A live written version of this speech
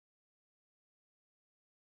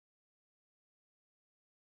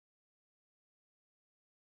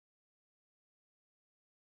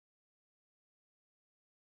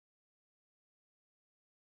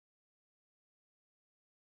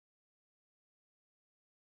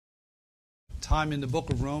time in the book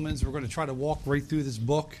of Romans. We're going to try to walk right through this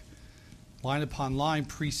book, line upon line,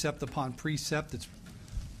 precept upon precept. It's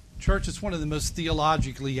one of the most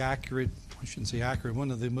theologically accurate, I shouldn't say accurate, one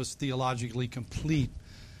of the most theologically complete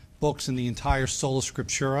books in the entire Sola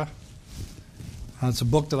Scriptura. It's a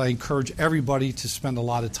book that I encourage everybody to spend a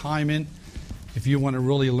lot of time in. If you want to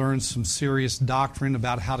really learn some serious doctrine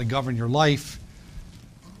about how to govern your life,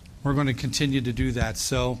 we're going to continue to do that.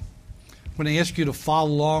 So I'm going to ask you to follow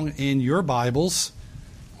along in your Bibles.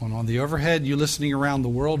 On the overhead, you listening around the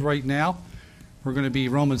world right now, we're going to be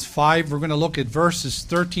Romans 5. We're going to look at verses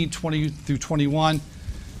 13, 20 through 21,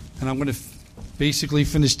 and I'm going to basically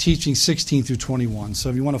finish teaching 16 through 21. So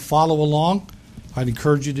if you want to follow along, I'd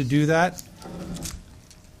encourage you to do that.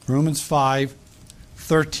 Romans 5,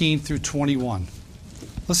 13 through 21.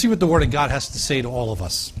 Let's see what the Word of God has to say to all of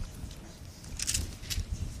us.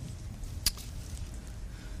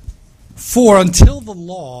 For until the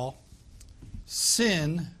law,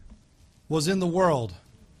 sin was in the world.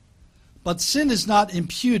 But sin is not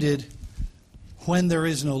imputed when there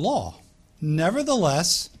is no law.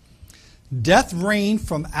 Nevertheless, death reigned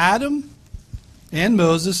from Adam and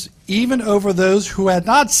Moses, even over those who had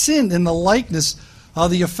not sinned in the likeness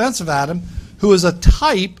of the offense of Adam, who is a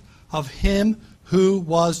type of him who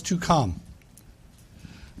was to come.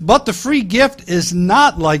 But the free gift is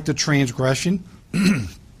not like the transgression.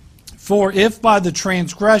 For if by the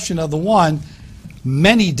transgression of the one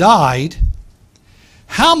many died,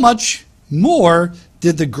 how much more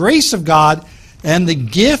did the grace of God and the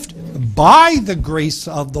gift by the grace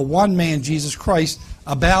of the one man, Jesus Christ,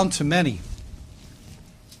 abound to many?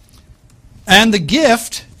 And the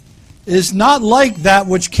gift is not like that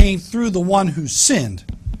which came through the one who sinned.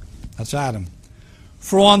 That's Adam.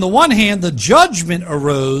 For on the one hand, the judgment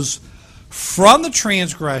arose from the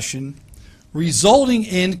transgression, resulting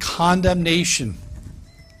in condemnation.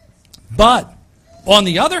 But on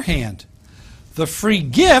the other hand, the free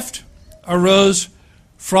gift arose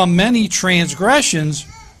from many transgressions,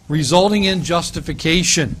 resulting in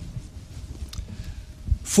justification.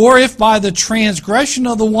 For if by the transgression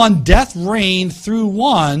of the one death reigned through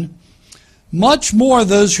one, much more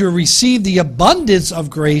those who receive the abundance of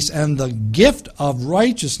grace and the gift of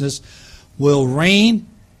righteousness will reign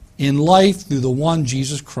in life through the one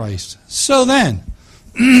Jesus Christ. So then,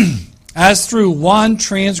 as through one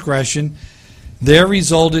transgression there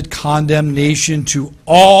resulted condemnation to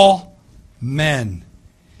all men,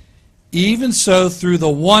 even so through the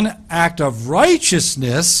one act of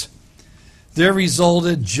righteousness there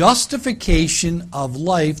resulted justification of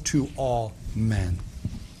life to all men.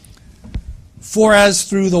 For as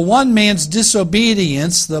through the one man's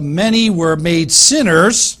disobedience the many were made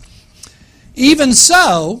sinners, even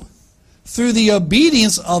so through the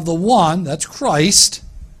obedience of the one, that's Christ,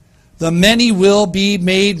 the many will be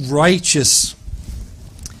made righteous.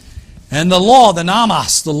 And the law, the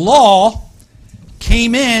namas, the law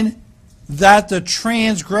came in that the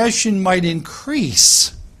transgression might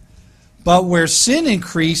increase. But where sin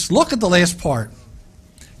increased, look at the last part,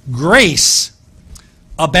 grace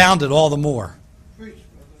abounded all the more.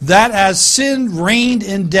 That as sin reigned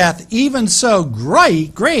in death, even so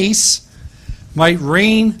grace might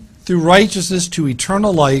reign through righteousness to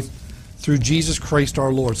eternal life through Jesus Christ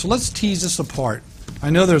our Lord. So let's tease this apart.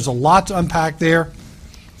 I know there's a lot to unpack there.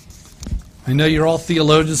 I know you're all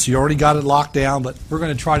theologians, so you already got it locked down, but we're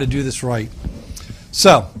going to try to do this right.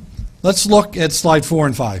 So, let's look at slide 4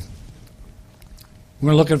 and 5. We're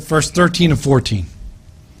going to look at verse 13 and 14.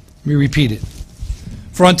 Let me repeat it.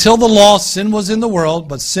 For until the law, sin was in the world,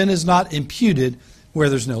 but sin is not imputed where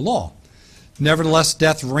there's no law. Nevertheless,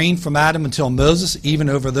 death reigned from Adam until Moses, even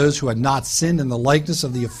over those who had not sinned in the likeness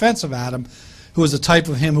of the offense of Adam, who was a type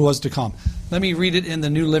of him who was to come. Let me read it in the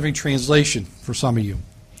New Living Translation for some of you.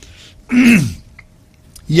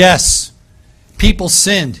 Yes, people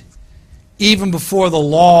sinned even before the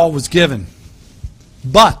law was given.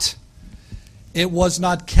 But it was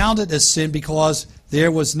not counted as sin because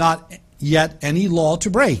there was not yet any law to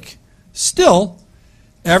break. Still,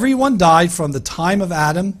 everyone died from the time of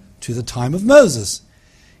Adam to the time of Moses,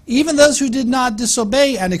 even those who did not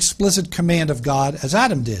disobey an explicit command of God as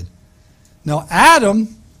Adam did. Now,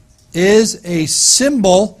 Adam is a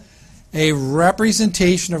symbol, a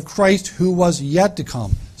representation of Christ who was yet to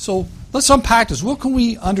come. So let's unpack this. What can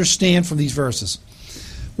we understand from these verses?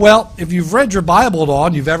 Well, if you've read your Bible at all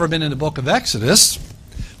and you've ever been in the book of Exodus,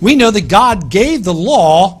 we know that God gave the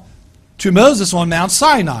law to Moses on Mount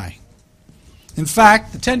Sinai. In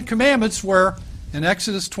fact, the Ten Commandments were in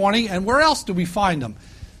Exodus 20, and where else do we find them?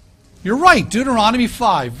 You're right, Deuteronomy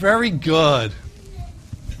 5. Very good.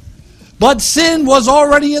 But sin was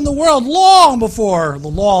already in the world long before the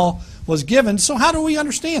law was given. So how do we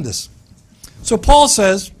understand this? So Paul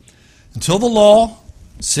says, until the law,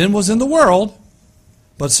 sin was in the world,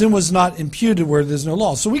 but sin was not imputed where there's no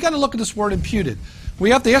law. So we got to look at this word imputed.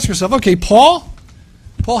 We have to ask ourselves, okay, Paul,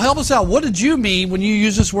 help us out. What did you mean when you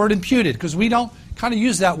use this word imputed? Because we don't kind of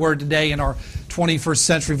use that word today in our 21st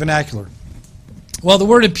century vernacular. Well, the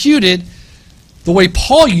word imputed, the way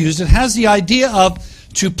Paul used it, has the idea of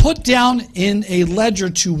to put down in a ledger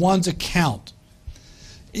to one's account.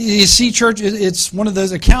 You see, church, it's one of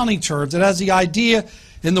those accounting terms. It has the idea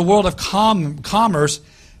in the world of commerce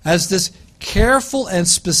as this careful and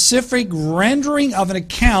specific rendering of an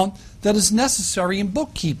account that is necessary in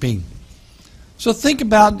bookkeeping. So think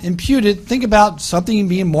about imputed, think about something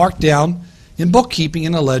being marked down in bookkeeping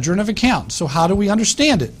in a ledger and of account. So how do we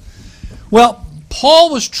understand it? Well,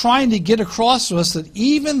 Paul was trying to get across to us that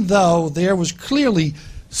even though there was clearly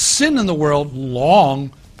sin in the world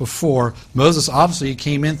long before Moses obviously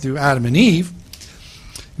came in through Adam and Eve,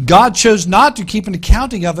 God chose not to keep an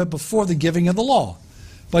accounting of it before the giving of the law.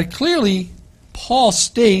 But clearly, Paul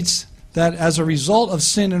states that as a result of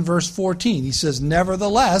sin in verse 14, he says,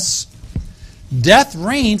 nevertheless, death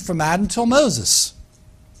reigned from Adam till Moses.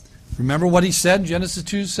 Remember what he said in Genesis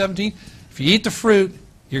 2:17? If you eat the fruit,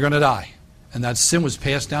 you're going to die. And that sin was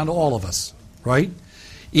passed down to all of us, right?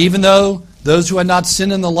 Even though those who had not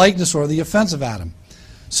sinned in the likeness or the offense of Adam.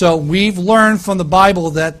 So we've learned from the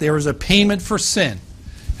Bible that there is a payment for sin,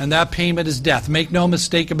 and that payment is death. Make no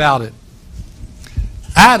mistake about it.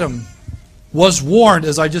 Adam was warned,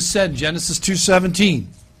 as I just said, Genesis 2:17.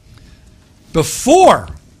 Before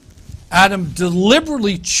Adam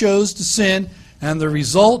deliberately chose to sin, and the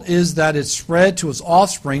result is that it spread to his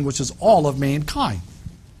offspring, which is all of mankind.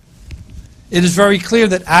 It is very clear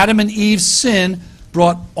that Adam and Eve's sin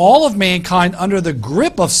brought all of mankind under the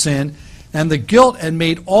grip of sin and the guilt and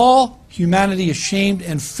made all humanity ashamed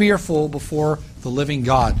and fearful before the living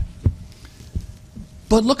God.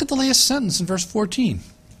 But look at the last sentence in verse 14.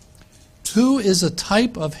 Who is a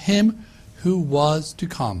type of him who was to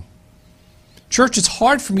come? Church, it's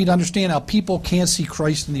hard for me to understand how people can't see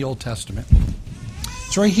Christ in the Old Testament.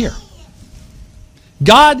 It's right here.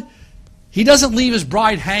 God, He doesn't leave His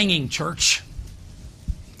bride hanging, church.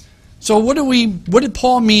 So what did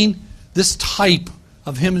Paul mean, this type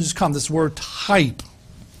of him who's come, this word type?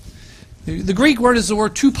 The Greek word is the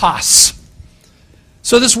word tupos.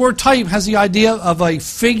 So this word type has the idea of a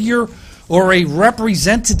figure or a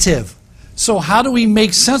representative. So how do we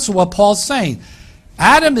make sense of what Paul's saying?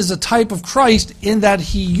 Adam is a type of Christ in that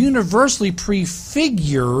he universally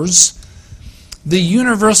prefigures the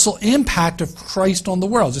universal impact of Christ on the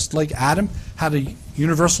world. Just like Adam had a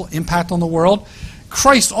universal impact on the world,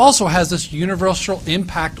 Christ also has this universal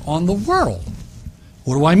impact on the world.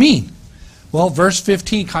 What do I mean? Well, verse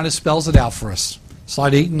 15 kind of spells it out for us.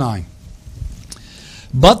 Slide 8 and 9.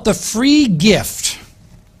 But the free gift,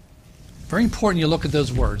 very important you look at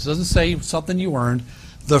those words. It doesn't say something you earned.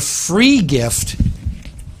 The free gift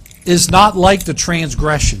is not like the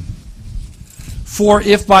transgression. For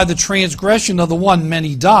if by the transgression of the one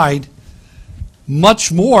many died,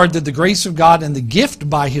 much more did the grace of God and the gift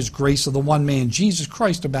by His grace of the one man, Jesus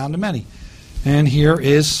Christ, abound to many. And here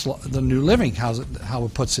is the New Living, how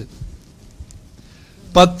it puts it.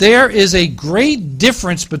 But there is a great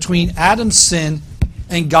difference between Adam's sin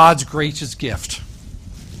and God's gracious gift.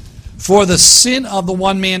 For the sin of the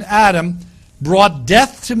one man, Adam, brought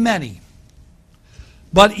death to many.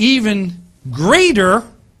 But even greater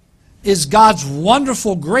is God's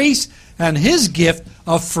wonderful grace and His gift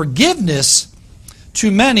of forgiveness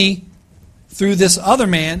to many through this other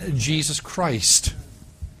man, Jesus Christ.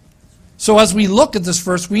 So as we look at this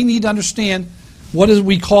verse, we need to understand what is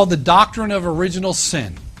we call the doctrine of original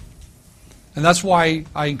sin. And that's why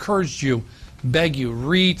I encouraged you, beg you,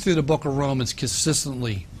 read through the book of Romans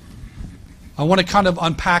consistently. I want to kind of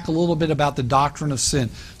unpack a little bit about the doctrine of sin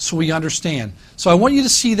so we understand. So I want you to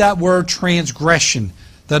see that word transgression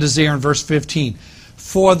that is there in verse 15.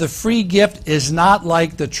 For the free gift is not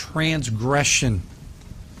like the transgression.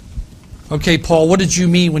 Okay, Paul, what did you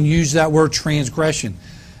mean when you used that word transgression?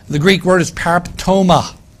 The Greek word is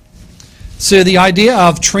paraptoma. So the idea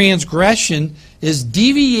of transgression is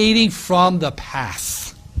deviating from the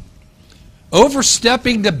path,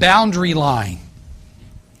 overstepping the boundary line.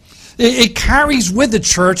 It carries with the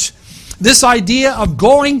church this idea of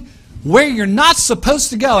going where you're not supposed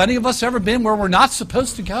to go. Any of us ever been where we're not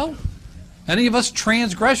supposed to go? Any of us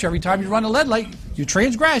transgress? Every time you run a red light, you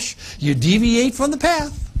transgress. You deviate from the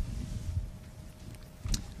path.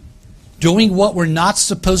 Doing what we're not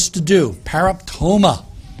supposed to do. Paraptoma.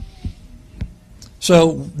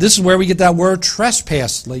 So this is where we get that word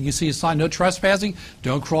trespass. Like you see a sign, no trespassing.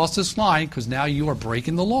 Don't cross this line because now you are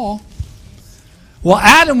breaking the law. Well,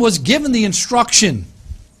 Adam was given the instruction.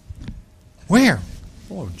 Where?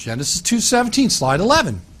 Oh, Genesis 2:17, slide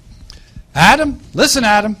 11. Adam, listen,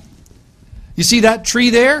 Adam. You see that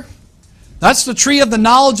tree there? That's the tree of the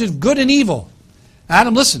knowledge of good and evil.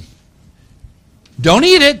 Adam, listen. Don't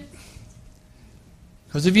eat it.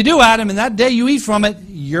 Because if you do, Adam, and that day you eat from it,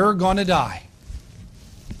 you're going to die.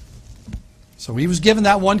 So he was given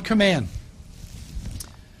that one command.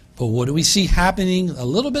 But what do we see happening a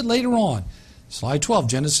little bit later on? Slide 12,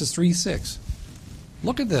 Genesis 3:6.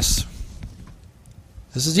 Look at this.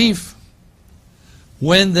 This is Eve.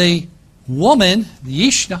 When the woman, the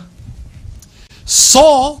Ishna,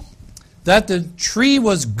 saw that the tree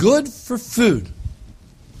was good for food,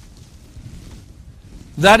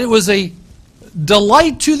 that it was a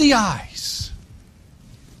delight to the eyes.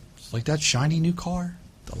 It's like that shiny new car.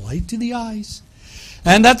 Delight to the eyes.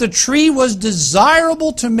 And that the tree was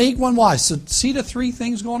desirable to make one wise. So see the three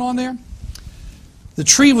things going on there? The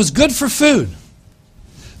tree was good for food.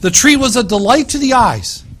 The tree was a delight to the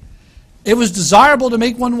eyes. It was desirable to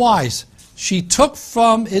make one wise. She took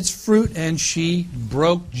from its fruit and she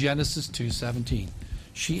broke Genesis 2:17.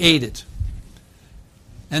 She ate it.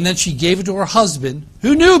 And then she gave it to her husband,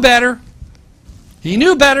 who knew better. He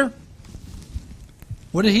knew better.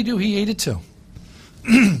 What did he do? He ate it too.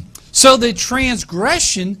 So the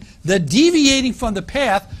transgression, the deviating from the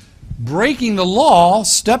path, breaking the law,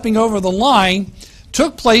 stepping over the line,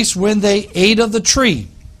 took place when they ate of the tree.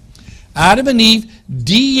 Adam and Eve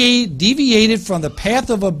deviated from the path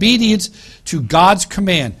of obedience to God's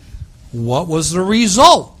command. What was the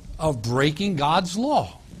result of breaking God's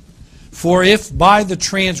law? For if by the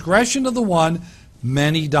transgression of the one,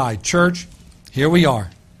 many died. Church, here we are.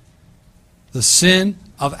 The sin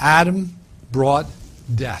of Adam brought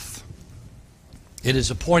death. It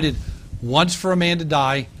is appointed once for a man to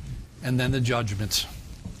die, and then the judgment.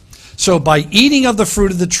 So by eating of the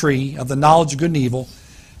fruit of the tree, of the knowledge of good and evil,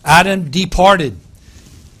 Adam departed.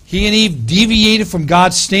 He and Eve deviated from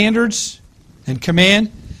God's standards and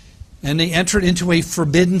command, and they entered into a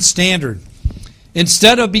forbidden standard.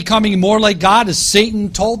 Instead of becoming more like God, as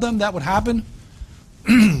Satan told them that would happen,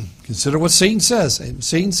 consider what Satan says.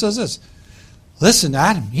 Satan says this. Listen,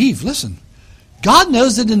 Adam, Eve, listen. God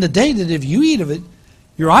knows that in the day that if you eat of it,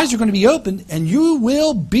 your eyes are going to be opened and you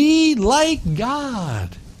will be like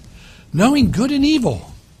God, knowing good and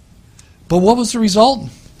evil. But what was the result?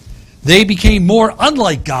 They became more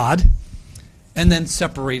unlike God and then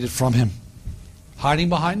separated from Him, hiding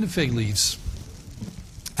behind the fig leaves.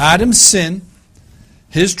 Adam's sin,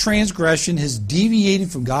 his transgression, his deviating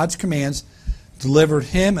from God's commands, delivered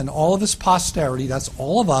him and all of his posterity, that's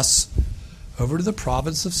all of us, over to the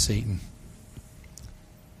province of Satan.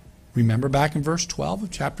 Remember back in verse 12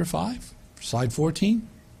 of chapter 5, slide 14?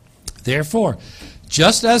 Therefore,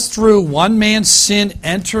 just as through one man's sin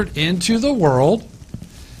entered into the world,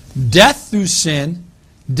 death through sin,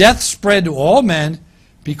 death spread to all men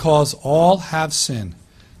because all have sinned.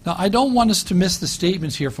 Now, I don't want us to miss the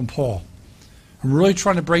statements here from Paul. I'm really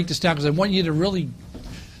trying to break this down because I want you to really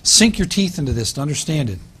sink your teeth into this to understand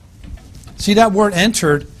it. See, that word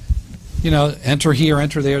entered, enter here,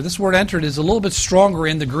 enter there. This word entered is a little bit stronger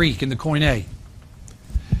in the Greek, in the koine.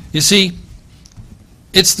 You see,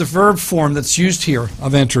 it's the verb form that's used here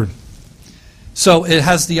of entered. So it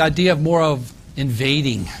has the idea of more of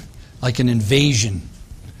invading, like an invasion.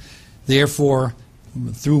 Therefore,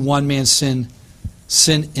 through one man's sin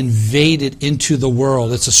invaded into the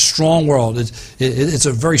world. It's a strong world. It's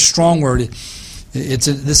a very strong word. It's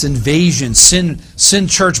this invasion. Sin,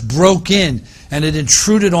 church, broke in, and it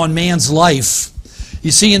intruded on man's life.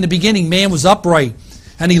 You see, in the beginning, man was upright,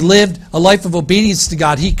 and he lived a life of obedience to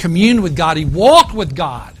God. He communed with God. He walked with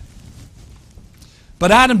God.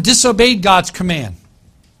 But Adam disobeyed God's command.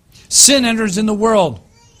 Sin enters in the world,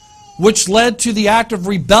 which led to the act of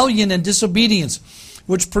rebellion and disobedience,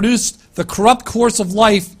 which produced the corrupt course of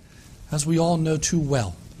life, as we all know too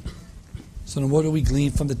well. So then what do we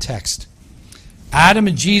glean from the text? Adam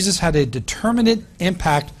and Jesus had a determinate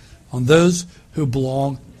impact on those who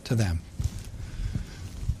belong to them.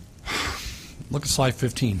 Look at slide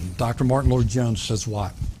 15. Dr. Martin Lloyd-Jones says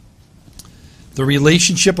what? The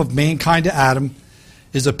relationship of mankind to Adam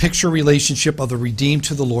is a picture relationship of the redeemed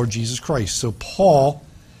to the Lord Jesus Christ. So Paul,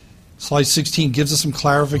 slide 16, gives us some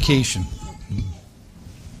clarification.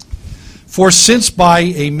 For since by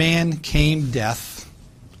a man came death,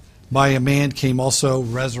 by a man came also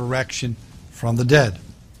resurrection from the dead.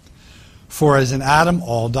 For as in Adam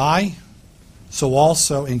all die, so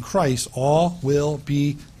also in Christ all will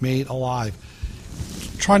be made alive.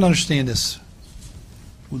 trying to understand this.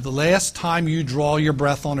 The last time you draw your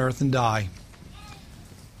breath on earth and die,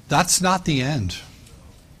 that's not the end.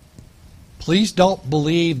 Please don't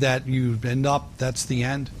believe that you end up, that's the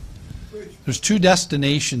end. There's two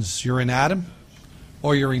destinations. You're in Adam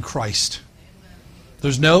or you're in Christ.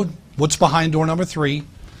 There's no, what's behind door number 3?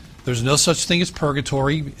 There's no such thing as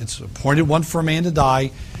purgatory. It's appointed one for a man to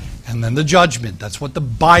die, and then the judgment. That's what the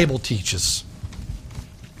Bible teaches.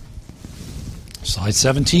 Slide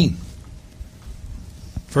 17.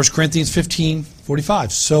 1 Corinthians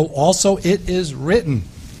 15:45. So also it is written,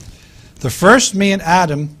 the first man,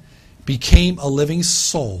 Adam, became a living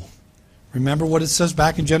soul. Remember what it says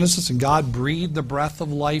back in Genesis? And God breathed the breath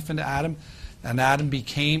of life into Adam, and Adam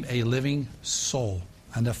became a living soul,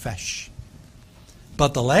 and a nefesh.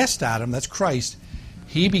 But the last Adam, that's Christ,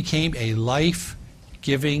 he became a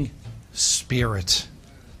life-giving spirit.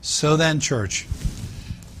 So then, church,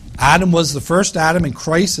 Adam was the first Adam, and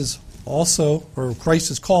Christ is also, or Christ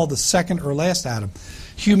is called the second or last Adam.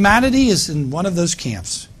 Humanity is in one of those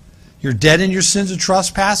camps. You're dead in your sins and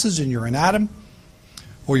trespasses, and you're in Adam,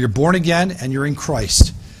 or you're born again, and you're in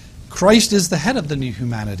Christ. Christ is the head of the new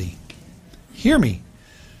humanity. Hear me.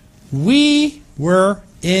 We were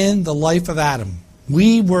in the life of Adam.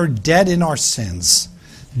 We were dead in our sins,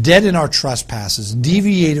 dead in our trespasses,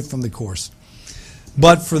 deviated from the course.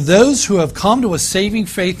 But for those who have come to a saving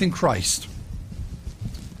faith in Christ,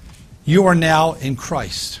 you are now in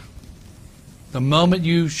Christ. The moment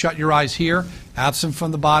you shut your eyes here, absent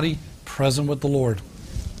from the body, present with the Lord.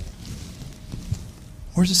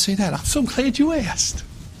 Where does it say that? I'm so glad you asked.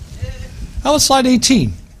 Now let's slide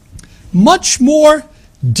 18. Much more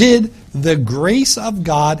did the grace of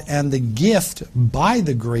God and the gift by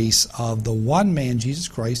the grace of the one man, Jesus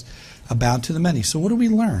Christ, abound to the many. So what do we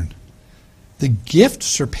learn? The gift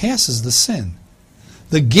surpasses the sin.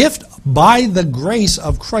 The gift by the grace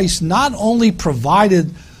of Christ not only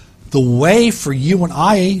provided the way for you and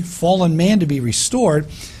I, fallen man, to be restored,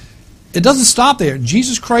 it doesn't stop there.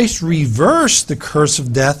 Jesus Christ reversed the curse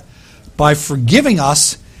of death by forgiving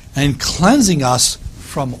us and cleansing us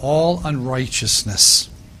from all unrighteousness.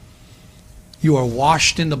 You are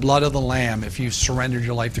washed in the blood of the Lamb if you've surrendered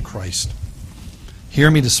your life to Christ.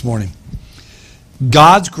 Hear me this morning.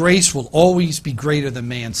 God's grace will always be greater than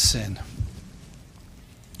man's sin.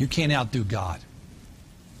 You can't outdo God.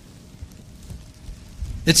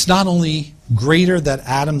 It's not only greater than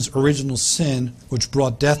Adam's original sin, which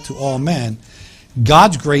brought death to all men.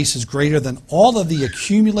 God's grace is greater than all of the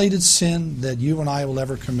accumulated sin that you and I will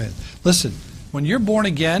ever commit. Listen, when you're born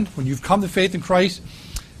again, when you've come to faith in Christ,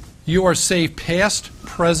 you are saved past,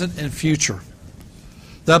 present, and future.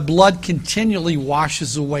 That blood continually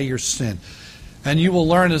washes away your sin. And you will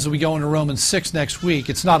learn as we go into Romans 6 next week,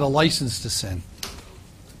 it's not a license to sin.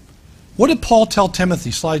 What did Paul tell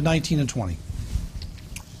Timothy? Slide 19 and 20.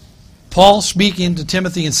 Paul speaking to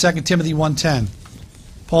Timothy in 2 Timothy 1:10.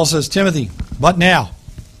 Paul says, Timothy, but now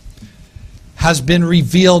has been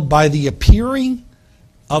revealed by the appearing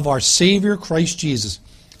of our Savior Christ Jesus,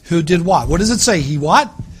 who did what? What does it say? He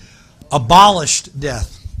what? Abolished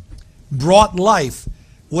death. Brought life.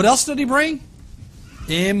 What else did he bring?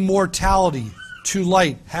 Immortality to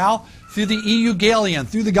light. How? Through the Evangelion,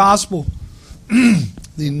 through the gospel.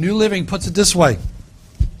 The New Living puts it this way.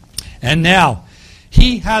 And now,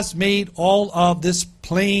 he has made all of this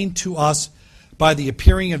plain to us by the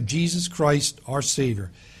appearing of Jesus Christ, our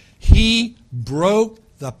Savior. He broke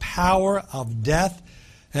the power of death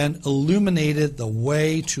and illuminated the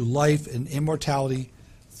way to life and immortality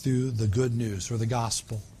through the good news, or the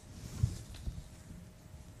gospel.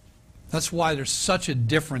 That's why there's such a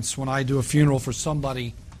difference when I do a funeral for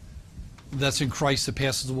somebody that's in Christ that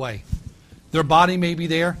passes away. Their body may be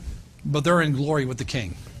there, but they're in glory with the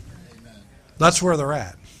King. Amen. That's where they're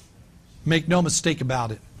at. Make no mistake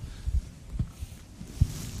about it.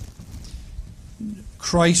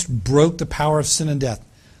 Christ broke the power of sin and death.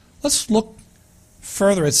 Let's look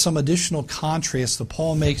further at some additional contrasts that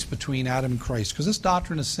Paul makes between Adam and Christ. Because this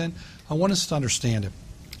doctrine of sin, I want us to understand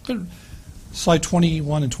it. Slide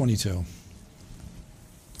 21 and 22.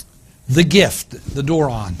 The gift, the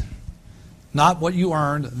doron. Not what you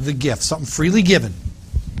earned, the gift, something freely given.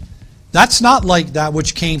 That's not like that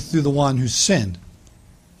which came through the one who sinned.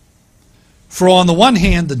 For on the one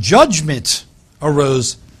hand, the judgment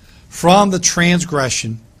arose from the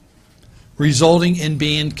transgression, resulting in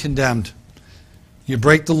being condemned. You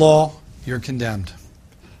break the law, you're condemned.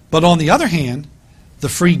 But on the other hand, the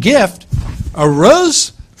free gift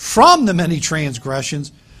arose from the many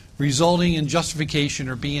transgressions, resulting in justification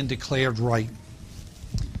or being declared right.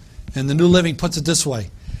 And the New Living puts it this way.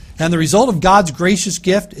 And the result of God's gracious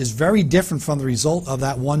gift is very different from the result of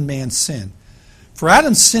that one man's sin. For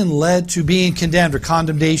Adam's sin led to being condemned or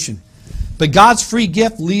condemnation. But God's free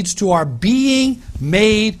gift leads to our being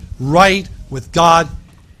made right with God,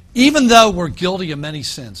 even though we're guilty of many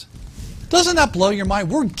sins. Doesn't that blow your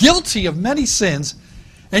mind? We're guilty of many sins,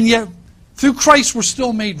 and yet through Christ we're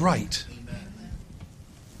still made right.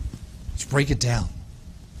 Let's break it down.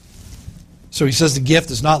 So he says the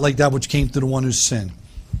gift is not like that which came through the one who sinned.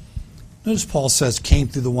 Notice Paul says came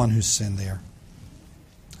through the one who sinned there.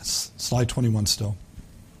 That's slide 21 still.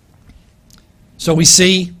 So we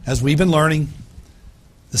see, as we've been learning,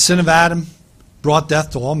 the sin of Adam brought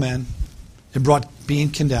death to all men. It brought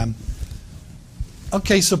being condemned.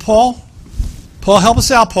 Okay, so Paul, help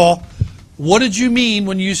us out, Paul. What did you mean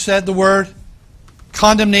when you said the word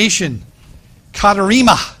condemnation?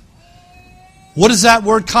 Katarima. What does that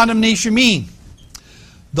word condemnation mean?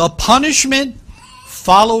 The punishment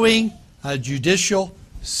following a judicial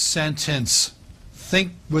sentence.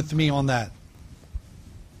 Think with me on that.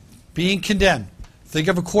 Being condemned. Think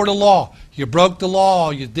of a court of law. You broke the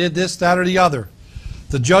law. You did this, that, or the other.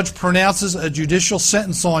 The judge pronounces a judicial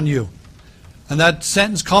sentence on you. And that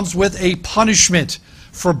sentence comes with a punishment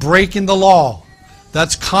for breaking the law.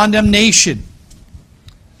 That's condemnation.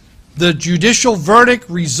 The judicial verdict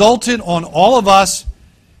resulted on all of us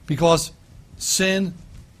because sin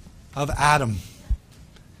of Adam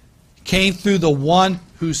came through the one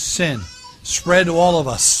who sinned, spread to all of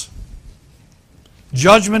us.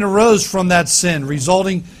 Judgment arose from that sin,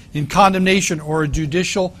 resulting in condemnation or a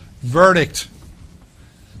judicial verdict.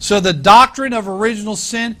 So the doctrine of original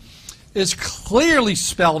sin is clearly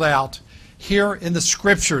spelled out here in the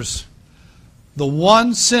Scriptures. The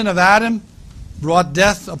one sin of Adam brought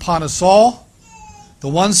death upon us all. The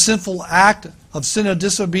one sinful act of sin of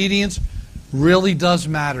disobedience really does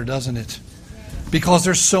matter, doesn't it? Because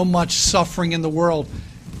there's so much suffering in the world,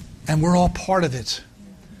 and we're all part of it.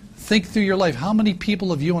 Think through your life. How many people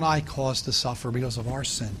have you and I caused to suffer because of our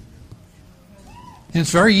sin? And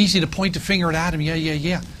it's very easy to point the finger at Adam.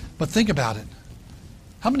 Yeah. But think about it.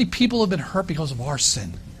 How many people have been hurt because of our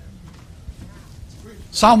sin?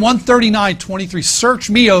 Psalm 139:23. Search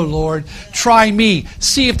me, O Lord. Try me.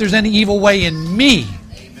 See if there's any evil way in me.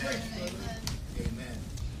 Amen.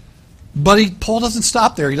 But Paul doesn't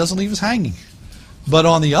stop there. He doesn't leave us hanging. But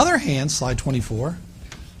on the other hand, slide 24,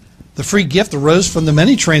 the free gift arose from the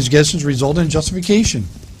many transgressions resulting in justification.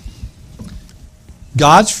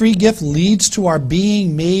 God's free gift leads to our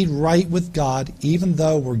being made right with God, even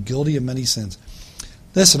though we're guilty of many sins.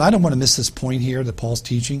 Listen, I don't want to miss this point here that Paul's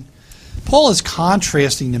teaching. Paul is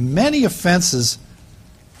contrasting the many offenses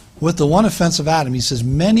with the one offense of Adam. He says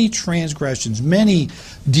many transgressions, many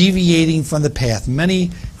deviating from the path,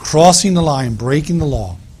 many crossing the line, breaking the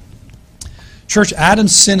law. Church,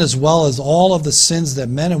 Adam's sin, as well as all of the sins that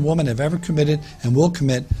men and women have ever committed and will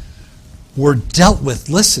commit, were dealt with,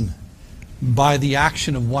 listen, by the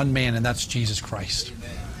action of one man, and that's Jesus Christ.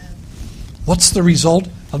 Amen. What's the result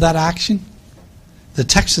of that action? The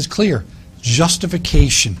text is clear.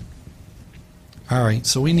 Justification. All right,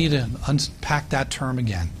 so we need to unpack that term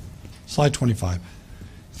again. Slide 25.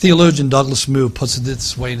 Theologian Douglas Moo puts it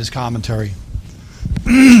this way in his commentary.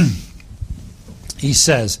 He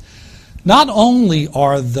says, not only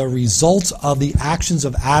are the results of the actions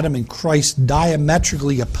of Adam and Christ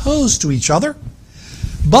diametrically opposed to each other,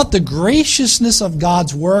 but the graciousness of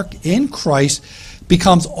God's work in Christ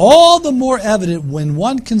becomes all the more evident when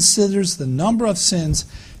one considers the number of sins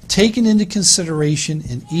taken into consideration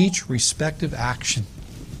in each respective action.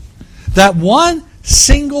 That one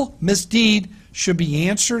single misdeed should be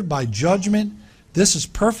answered by judgment, this is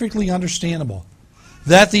perfectly understandable.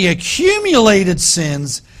 That the accumulated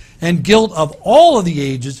sins and guilt of all of the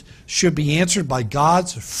ages should be answered by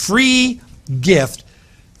God's free gift.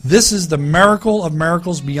 This is the miracle of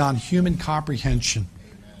miracles beyond human comprehension.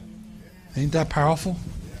 Ain't that powerful?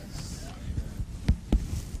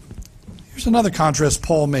 Here's another contrast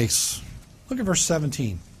Paul makes. Look at verse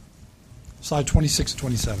 17. Slide 26 and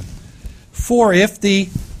 27. For if the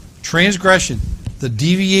transgression, the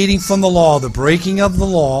deviating from the law, the breaking of the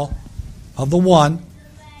law of the one,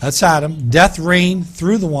 that's Adam, death reigned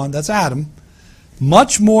through the one, that's Adam,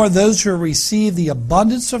 much more those who receive the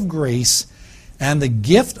abundance of grace and the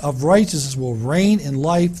gift of righteousness will reign in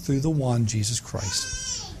life through the one, Jesus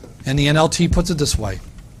Christ. And the NLT puts it this way.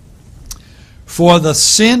 For the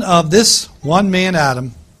sin of this one man,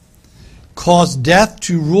 Adam, caused death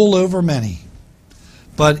to rule over many.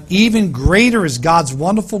 But even greater is God's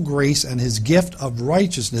wonderful grace and his gift of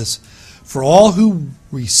righteousness, for all who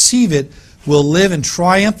receive it will live in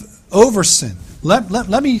triumph over sin.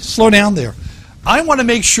 Let me slow down there. I want to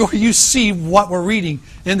make sure you see what we're reading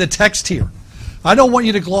in the text here. I don't want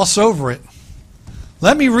you to gloss over it.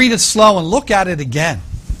 Let me read it slow and look at it again.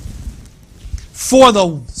 For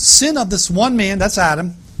the sin of this one man, that's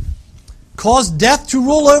Adam, caused death to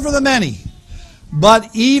rule over the many. But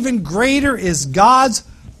even greater is God's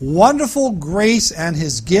wonderful grace and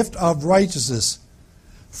His gift of righteousness.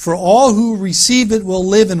 For all who receive it will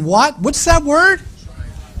live in what? What's that word?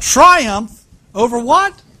 Triumph over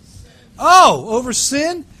what? Oh, over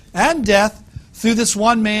sin and death through this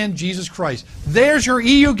one man, Jesus Christ. There's your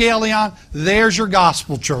euangelion. There's your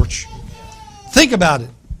gospel, church. Think about it.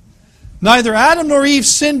 Neither Adam nor Eve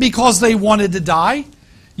sinned because they wanted to die.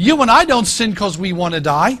 You and I don't sin because we want to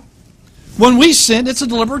die. When we sin, it's a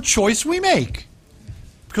deliberate choice we make.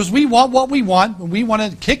 Because we want what we want, and we want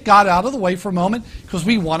to kick God out of the way for a moment because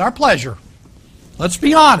we want our pleasure. Let's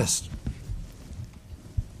be honest.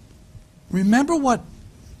 Remember what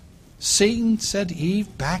Satan said to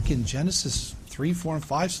Eve back in Genesis 3, 4, and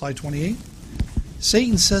 5, slide 28?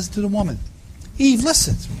 Satan says to the woman, Eve,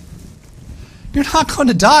 listen. You're not going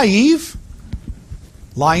to die, Eve.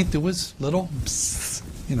 Lying through his little,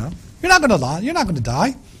 you're not going to lie. You're not going to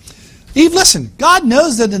die. Eve, listen. God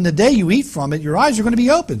knows that in the day you eat from it, your eyes are going to be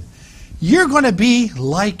open. You're going to be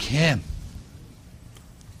like Him.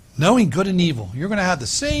 Knowing good and evil. You're going to have the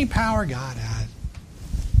same power God had.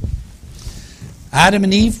 Adam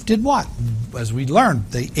and Eve did what? As we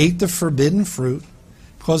learned, they ate the forbidden fruit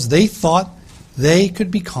because they thought they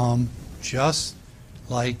could become just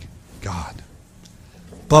like God.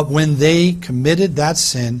 But when they committed that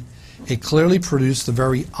sin, it clearly produced the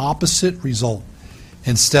very opposite result.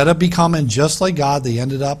 Instead of becoming just like God, they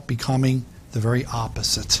ended up becoming the very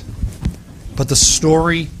opposite. But the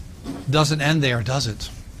story doesn't end there, does it?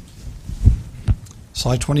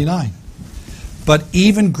 Slide 29. But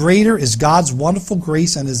even greater is God's wonderful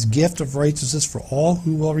grace and His gift of righteousness for all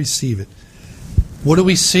who will receive it. What do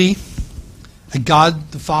we see? At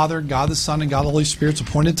God the Father, God the Son, and God the Holy Spirit's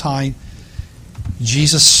appointed time,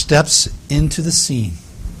 Jesus steps into the scene.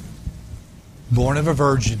 Born of a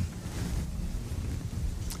virgin.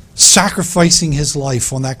 Sacrificing His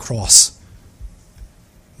life on that cross.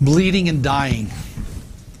 Bleeding and dying.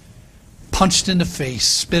 Punched in the face,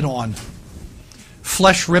 spit on.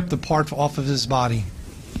 Flesh ripped apart off of His body.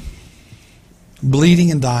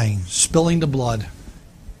 Bleeding and dying, spilling the blood.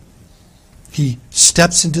 He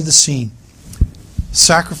steps into the scene,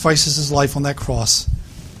 sacrifices His life on that cross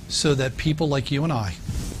so that people like you and I,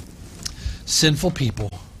 sinful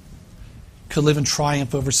people, could live in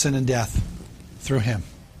triumph over sin and death through Him.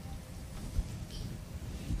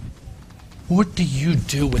 What do you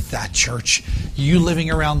do with that, church? You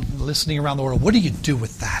living around, listening around the world, what do you do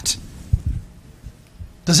with that?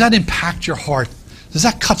 Does that impact your heart? Does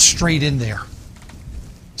that cut straight in there?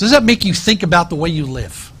 Does that make you think about the way you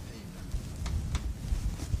live?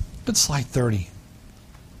 But slide 30.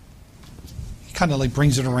 He kind of like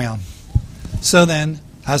brings it around. So then,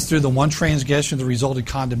 as through the one transgression there resulted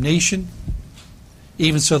condemnation,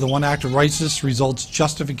 even so the one act of righteousness results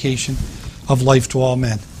justification of life to all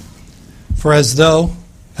men. For as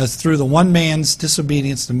through the one man's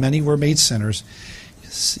disobedience the many were made sinners,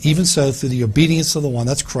 even so through the obedience of the one,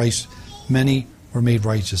 that's Christ, many were made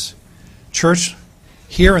righteous. Church,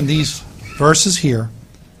 here in these verses here,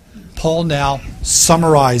 Paul now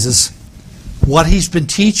summarizes what he's been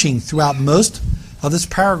teaching throughout most of this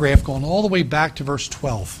paragraph, going all the way back to verse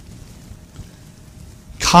 12.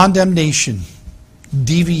 Condemnation,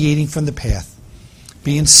 deviating from the path,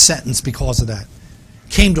 being sentenced because of that,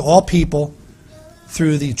 came to all people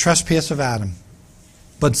through the trespass of Adam.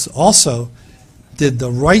 But also, did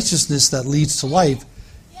the righteousness that leads to life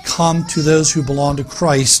come to those who belong to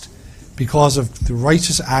Christ because of the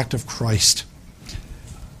righteous act of Christ.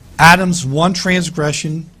 Adam's one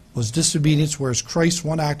transgression was disobedience, whereas Christ's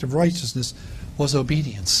one act of righteousness was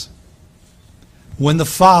obedience. When the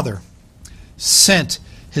Father sent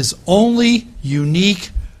His only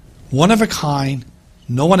unique, one-of-a-kind,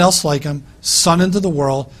 no one else like Him, Son into the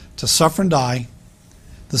world to suffer and die,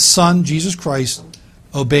 the Son, Jesus Christ,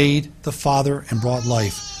 obeyed the Father and brought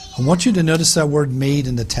life. I want you to notice that word made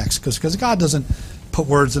in the text, because God doesn't put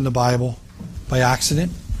words in the Bible by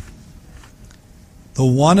accident. The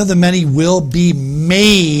one of the many will be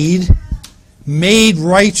made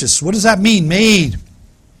righteous. What does that mean, made?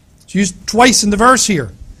 It's used twice in the verse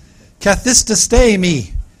here.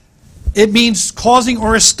 Kathistestemi. It means causing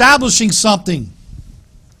or establishing something.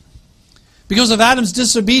 Because of Adam's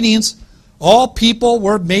disobedience, all people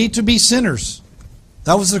were made to be sinners.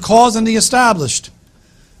 That was the cause and the established.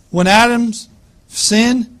 When Adam's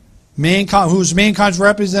sin, mankind, who was mankind's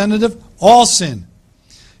representative, all sin.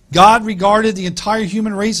 God regarded the entire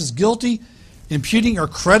human race as guilty, imputing or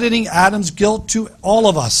crediting Adam's guilt to all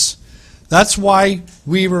of us. That's why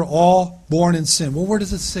we were all born in sin. Well, where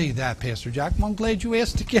does it say that, Pastor Jack? Well, I'm glad you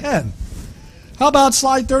asked again. How about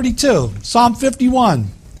slide 32? Psalm 51,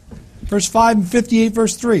 verse 5 and 58,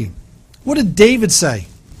 verse 3. What did David say?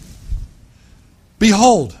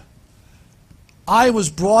 Behold, I was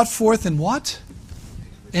brought forth in what?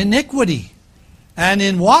 Iniquity. And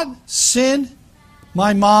in what? Sin,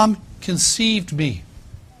 my mom conceived me.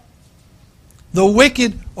 The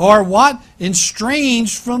wicked are what?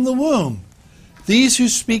 Estranged from the womb. These who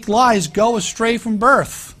speak lies go astray from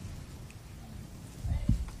birth.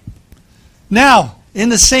 Now, in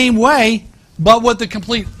the same way, but with the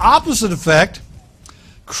complete opposite effect,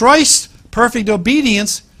 Christ's perfect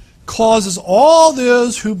obedience causes all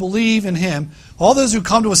those who believe in Him, all those who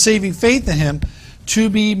come to a saving faith in Him, to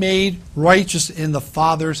be made righteous in the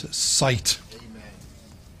Father's sight. Amen.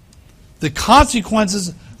 The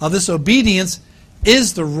consequences of this obedience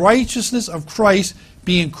is the righteousness of Christ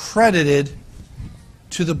being credited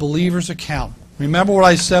to the believer's account. Remember what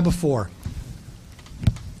I said before.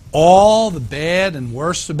 All the bad and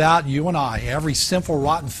worst about you and I, every sinful,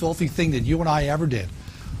 rotten, filthy thing that you and I ever did,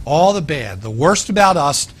 all the bad, the worst about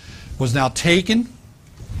us was now taken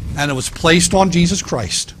and it was placed on Jesus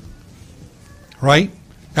Christ. Right?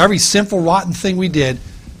 Every sinful, rotten thing we did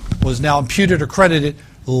was now imputed or credited.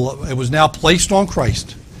 It was now placed on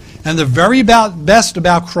Christ. And the very best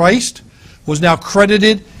about Christ was now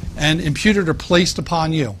credited and imputed or placed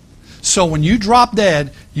upon you. So when you drop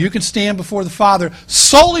dead, you can stand before the Father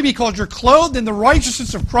solely because you're clothed in the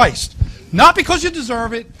righteousness of Christ. Not because you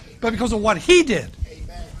deserve it, but because of what He did.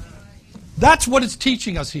 That's what it's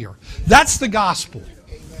teaching us here. That's the gospel.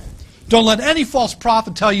 Don't let any false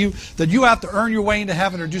prophet tell you that you have to earn your way into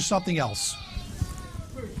heaven or do something else.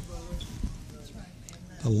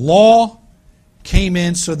 The law came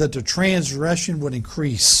in so that the transgression would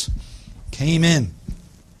increase. Came in.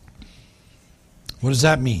 What does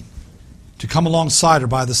that mean? To come alongside or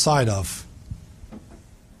by the side of.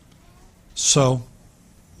 So,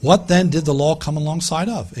 what then did the law come alongside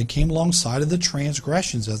of? It came alongside of the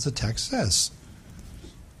transgressions, as the text says.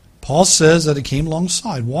 Paul says that it came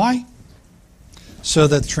alongside. Why? So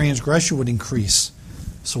that the transgression would increase.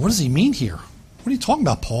 So what does he mean here? What are you talking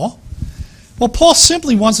about, Paul? Well, Paul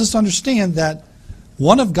simply wants us to understand that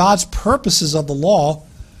one of God's purposes of the law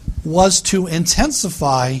was to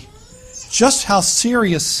intensify just how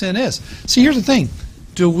serious sin is. See, here's the thing.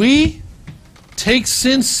 Do we take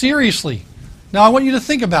sin seriously? Now, I want you to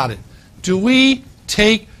think about it. Do we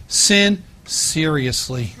take sin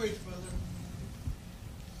seriously?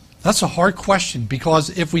 That's a hard question,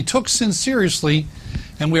 because if we took sin seriously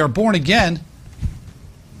and we are born again,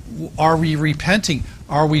 are we repenting?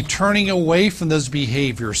 Are we turning away from those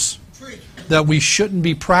behaviors that we shouldn't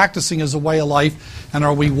be practicing as a way of life? And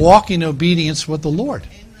are we walking in obedience with the Lord?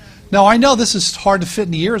 Now, I know this is hard to fit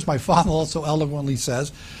in the ear, as my father also eloquently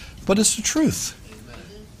says, but it's the truth.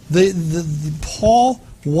 Paul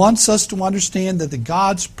wants us to understand that the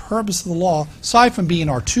God's purpose of the law, aside from being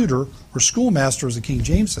our tutor or schoolmaster, as the King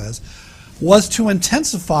James says, was to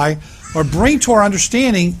intensify or bring to our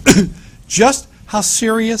understanding just how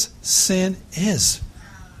serious sin is.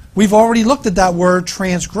 We've already looked at that word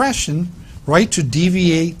transgression, right? To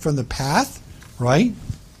deviate from the path, right?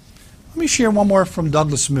 Let me share one more from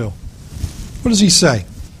Douglas Moo. What does he say?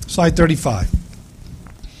 Slide 35.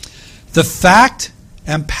 The fact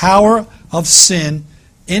and power of sin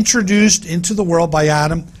introduced into the world by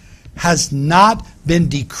Adam has not been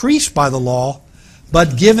decreased by the law,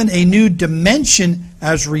 but given a new dimension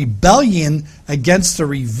as rebellion against the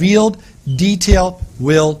revealed, detailed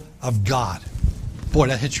will of God. Boy,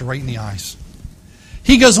 that hits you right in the eyes.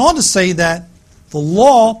 He goes on to say that the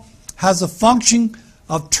law has a function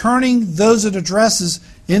of turning those it addresses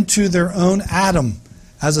into their own Adam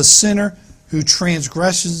as a sinner who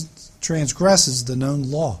transgresses the known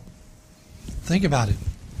law. Think about it.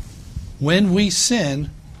 When we sin,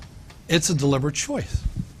 it's a deliberate choice.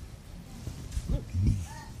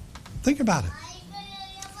 Think about it.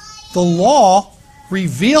 The law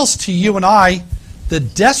reveals to you and I the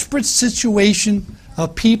desperate situation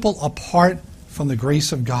of people apart from the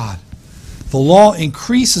grace of God. The law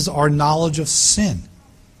increases our knowledge of sin.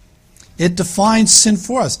 It defines sin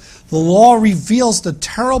for us. The law reveals the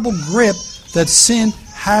terrible grip that sin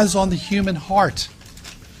has on the human heart.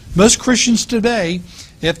 Most Christians today,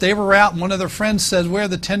 if they were out and one of their friends said, "Where are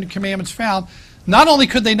the Ten Commandments found?" not only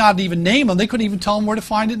could they not even name them, they couldn't even tell them where to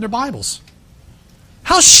find it in their Bibles.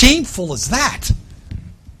 How shameful is that?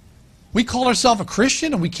 We call ourselves a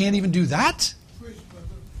Christian and we can't even do that?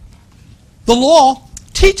 The law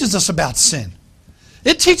teaches us about sin.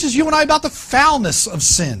 It teaches you and I about the foulness of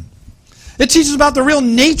sin. It teaches about the real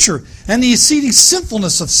nature and the exceeding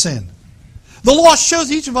sinfulness of sin. The law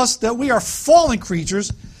shows each of us that we are fallen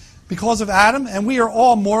creatures because of Adam, and we are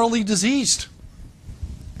all morally diseased.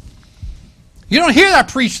 You don't hear that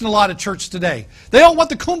preached in a lot of churches today. They don't want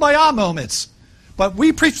the kumbaya moments. But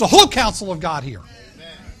we preach the whole counsel of God here.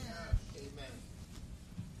 Amen.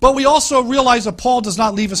 But we also realize that Paul does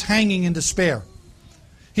not leave us hanging in despair.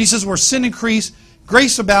 He says, where sin increased,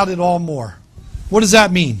 grace about it all more. What does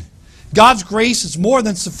that mean? God's grace is more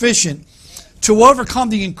than sufficient to overcome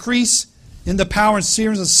the increase in the power and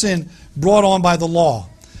series of sin brought on by the law.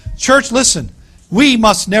 Church, listen, we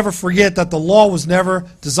must never forget that the law was never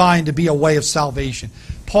designed to be a way of salvation.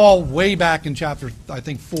 Paul, way back in chapter, I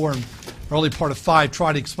think, 4 and early part of 5,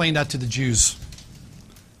 tried to explain that to the Jews.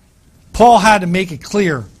 Paul had to make it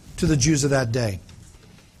clear to the Jews of that day.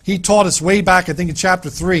 He taught us way back, I think, in chapter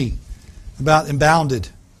 3, about imbounded,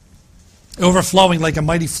 overflowing like a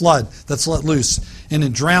mighty flood that's let loose, and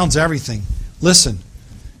it drowns everything. Listen,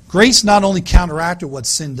 grace not only counteracted what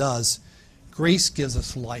sin does, grace gives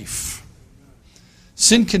us life.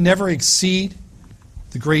 Sin can never exceed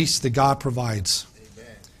the grace that God provides.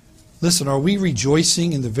 Amen. Listen, are we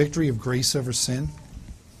rejoicing in the victory of grace over sin?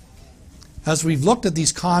 As we've looked at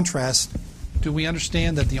these contrasts, do we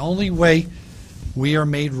understand that the only way we are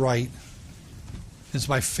made right is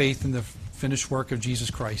by faith in the finished work of Jesus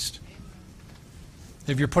Christ?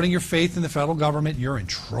 If you're putting your faith in the federal government, you're in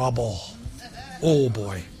trouble. Oh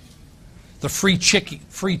boy. The free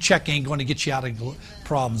check ain't going to get you out of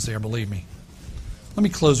problems there, believe me. Let me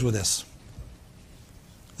close with this.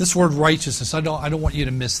 This word righteousness, I don't want you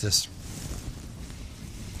to miss this.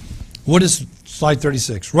 What is slide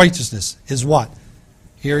 36? Righteousness is what?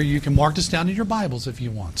 Here, you can mark this down in your Bibles if you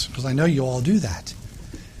want, because I know you all do that.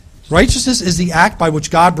 Righteousness is the act by which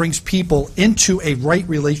God brings people into a right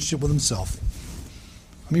relationship with himself.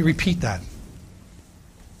 Let me repeat that.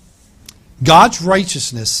 God's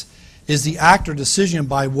righteousness is the act or decision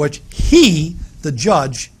by which he, the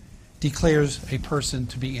judge, declares a person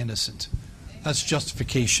to be innocent. That's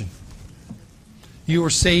justification. You are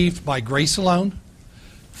saved by grace alone,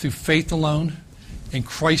 through faith alone, in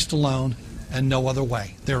Christ alone, and no other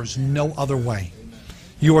way. There is no other way.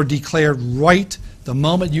 You are declared right the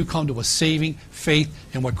moment you come to a saving faith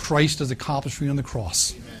in what Christ has accomplished for you on the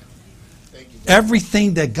cross.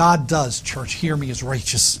 Everything that God does, church, hear me, is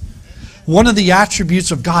righteous. One of the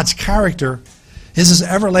attributes of God's character is his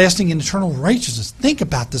everlasting and eternal righteousness. Think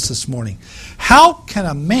about this morning. How can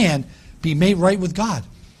a man be made right with God?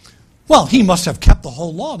 Well, he must have kept the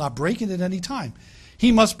whole law, not breaking it any time.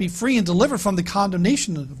 He must be free and delivered from the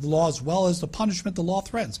condemnation of the law as well as the punishment the law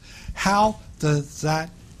threatens. How does that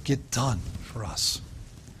get done for us?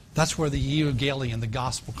 That's where the evangelion, the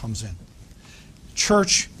gospel, comes in.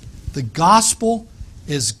 Church, the gospel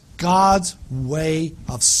is God's way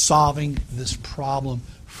of solving this problem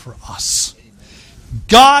for us.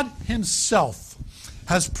 God himself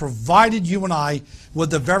has provided you and I with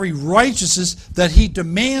the very righteousness that he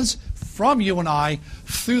demands from you and I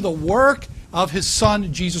through the work of his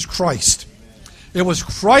Son, Jesus Christ. It was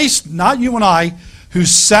Christ, not you and I, who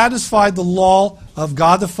satisfied the law of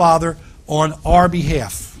God the Father on our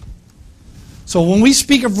behalf. So when we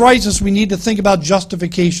speak of righteousness, we need to think about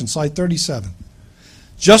justification. Slide 37.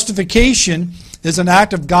 Justification is an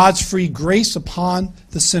act of God's free grace upon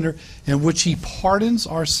the sinner in which he pardons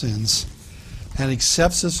our sins and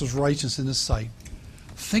accepts us as righteous in his sight.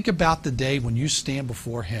 Think about the day when you stand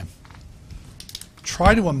before him.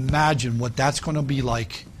 Try to imagine what that's going to be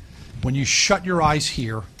like when you shut your eyes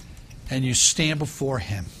here and you stand before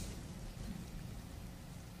him.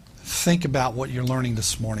 Think about what you're learning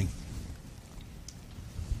this morning.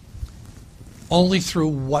 Only through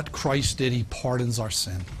what Christ did, he pardons our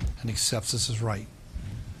sin and accepts us as right.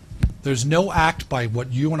 There's no act by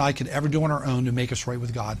what you and I could ever do on our own to make us right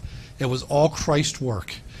with God. It was all Christ's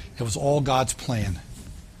work. It was all God's plan.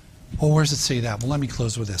 Oh, where does it say that? Well, let me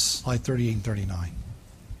close with this. Slide 38 and 39.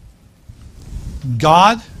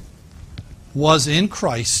 God was in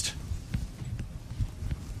Christ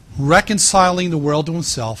reconciling the world to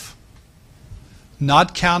himself,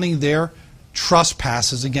 not counting their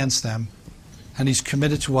trespasses against them, and he's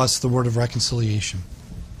committed to us the word of reconciliation.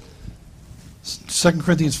 2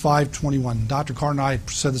 Corinthians 5:21. Dr. Carr and I have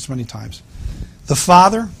said this many times. The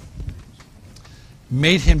Father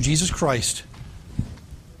made him, Jesus Christ,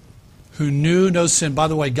 who knew no sin. By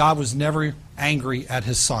the way, God was never angry at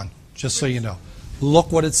his Son, just so you know.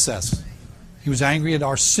 Look what it says. He was angry at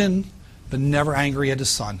our sin, but never angry at his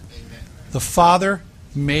Son. The Father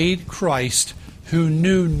made Christ, who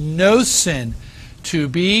knew no sin, to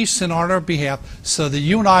be sin on our behalf so that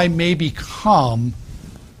you and I may become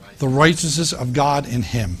the righteousness of God in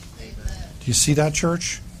him. Do you see that,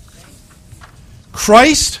 church?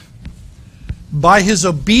 Christ, by his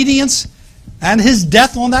obedience and his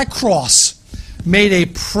death on that cross, made a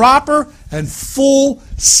proper and full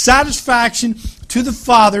satisfaction to the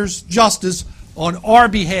Father's justice on our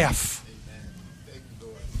behalf.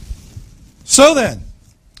 So then,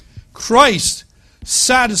 Christ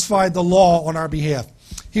satisfied the law on our behalf.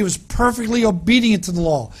 He was perfectly obedient to the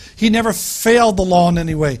law. He never failed the law in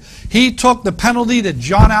any way. He took the penalty that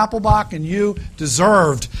John Applebach and you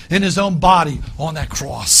deserved in his own body on that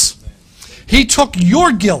cross. He took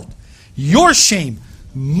your guilt, your shame,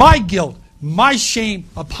 my guilt, my shame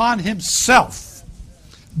upon himself,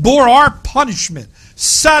 bore our punishment,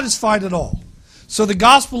 satisfied it all. So the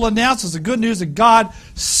gospel announces the good news that God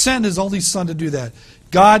sent his only Son to do that.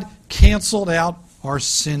 God canceled out our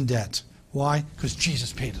sin debt. Why? Because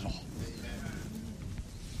Jesus paid it all.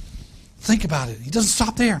 Think about it. He doesn't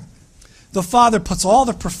stop there. The Father puts all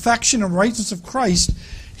the perfection and righteousness of Christ,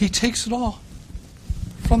 he takes it all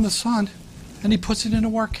from the Son and he puts it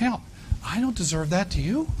into our account. I don't deserve that, do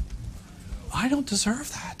you? I don't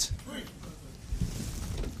deserve that.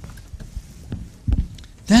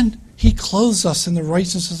 Then he clothes us in the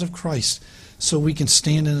righteousness of Christ so we can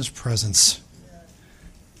stand in his presence.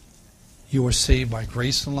 You are saved by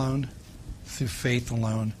grace alone, through faith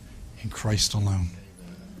alone, in Christ alone.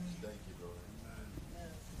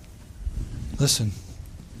 Listen,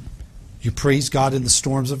 you praise God in the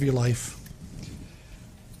storms of your life.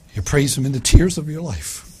 You praise him in the tears of your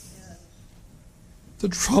life. The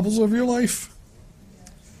troubles of your life.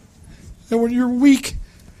 And when you're weak,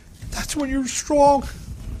 that's when you're strong.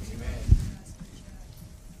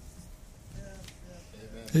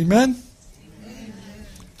 Amen?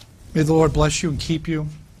 May the Lord bless you and keep you.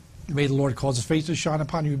 May the Lord cause his face to shine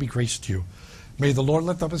upon you and be gracious to you. May the Lord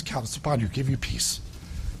lift up his countenance upon you, give you peace.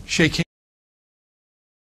 Shake hands.